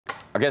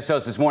Our guest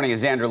host this morning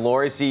is Zander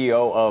Lurie,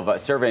 CEO of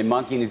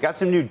SurveyMonkey, and he's got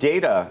some new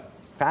data,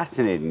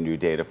 fascinating new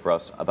data for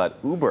us about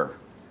Uber.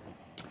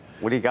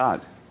 What do you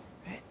got?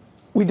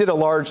 We did a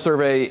large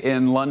survey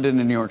in London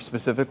and New York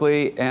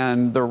specifically,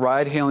 and the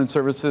ride-hailing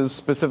services,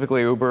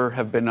 specifically Uber,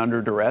 have been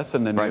under duress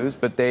in the news,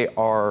 but they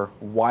are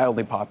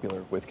wildly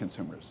popular with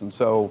consumers. And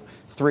so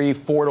 3,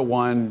 4 to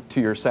 1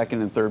 to your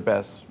second and third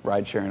best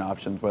ride-sharing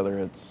options, whether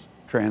it's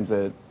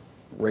transit,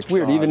 rickshaws. It's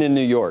weird, even in New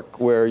York,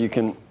 where you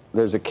can.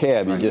 There's a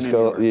cab. You just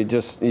go. You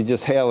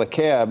just hail a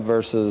cab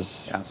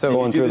versus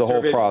going through the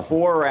whole process.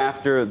 Before or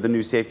after the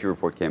new safety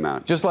report came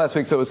out? Just last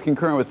week, so it was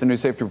concurrent with the new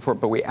safety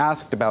report. But we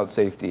asked about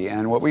safety,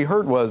 and what we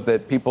heard was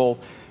that people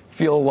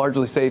feel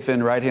largely safe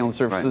in ride-hailing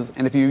services. Right.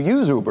 And if you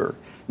use Uber,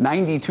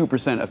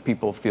 92% of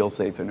people feel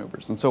safe in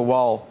Ubers. And so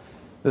while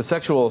the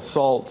sexual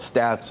assault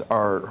stats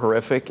are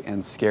horrific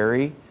and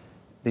scary,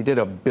 they did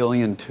 1.2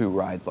 billion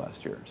rides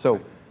last year.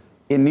 So.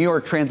 In New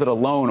York Transit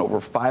alone, over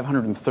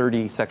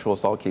 530 sexual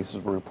assault cases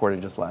were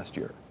reported just last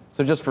year.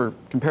 So just for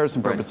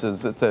comparison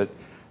purposes, it's a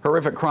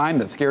horrific crime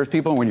that scares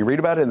people when you read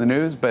about it in the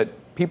news, but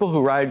people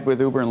who ride with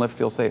Uber and Lyft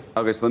feel safe.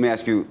 Okay, so let me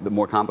ask you the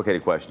more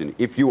complicated question.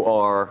 If you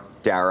are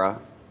Dara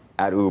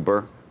at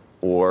Uber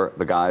or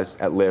the guys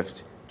at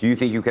Lyft, do you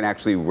think you can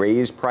actually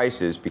raise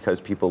prices because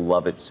people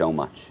love it so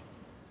much?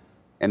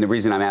 And the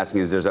reason I'm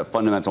asking is there's a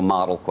fundamental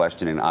model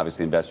question, and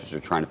obviously investors are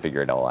trying to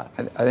figure it all out.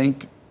 I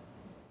think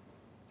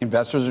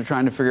investors are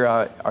trying to figure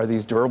out, are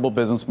these durable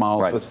business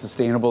models with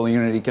sustainable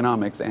unit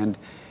economics? And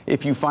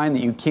if you find that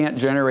you can't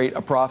generate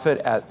a profit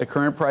at the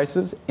current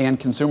prices and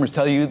consumers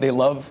tell you they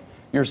love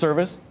your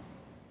service,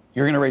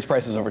 you're going to raise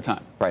prices over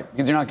time. Right.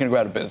 Because you're not going to go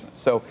out of business.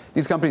 So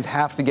these companies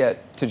have to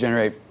get to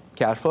generate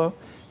cash flow.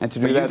 And to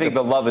do that, you think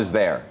the love is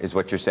there, is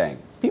what you're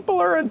saying? People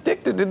are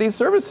addicted to these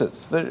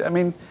services. I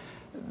mean,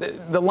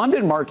 the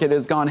London market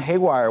has gone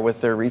haywire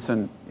with their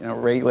recent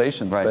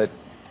regulations. But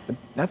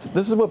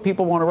this is what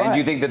people want to ride. And do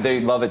you think that they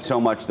love it so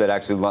much that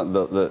actually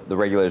the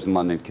regulators in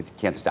London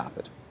can't stop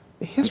it?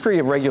 The history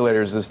of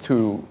regulators is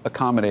to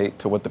accommodate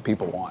to what the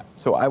people want.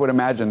 So I would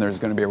imagine there's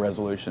going to be a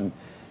resolution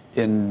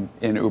in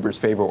Uber's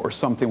favor, or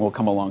something will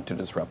come along to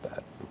disrupt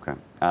that.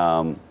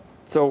 Okay.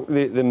 So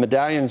the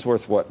medallion's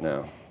worth what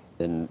now?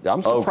 And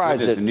I'm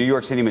surprised that a New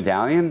York City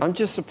medallion? I'm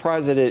just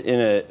surprised that in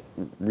a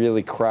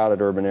really crowded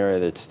urban area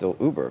that it's still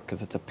Uber,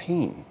 because it's a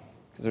pain.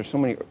 Because there's so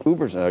many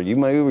Ubers now. You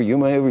my Uber, you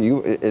my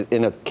Uber.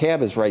 And a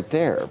cab is right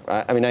there.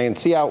 I mean, I can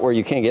see out where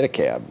you can't get a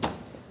cab.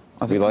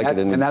 We like it,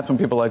 and that's when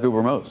people like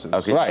Uber most.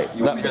 Okay. Right.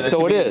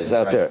 So it is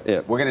out there. Yeah.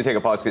 We're going to take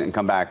a pause and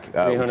come back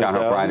with John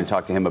O'Brien and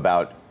talk to him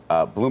about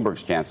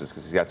Bloomberg's chances,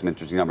 because he's got some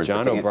interesting numbers.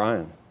 John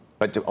O'Brien.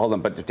 But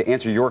to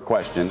answer your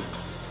question,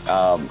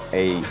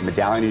 a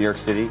medallion in New York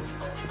City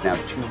is now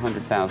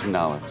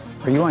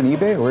 $200,000. Are you on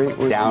eBay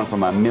or down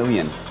from $1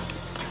 million?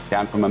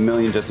 Down from $1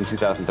 million just in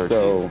 2013.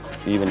 So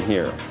even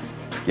here.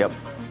 Yep.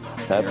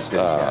 That's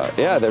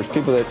yeah. There's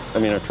people that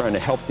are trying to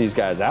help these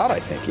guys out.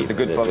 I think the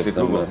good folks at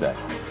Google say.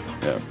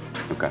 Yeah.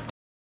 Okay.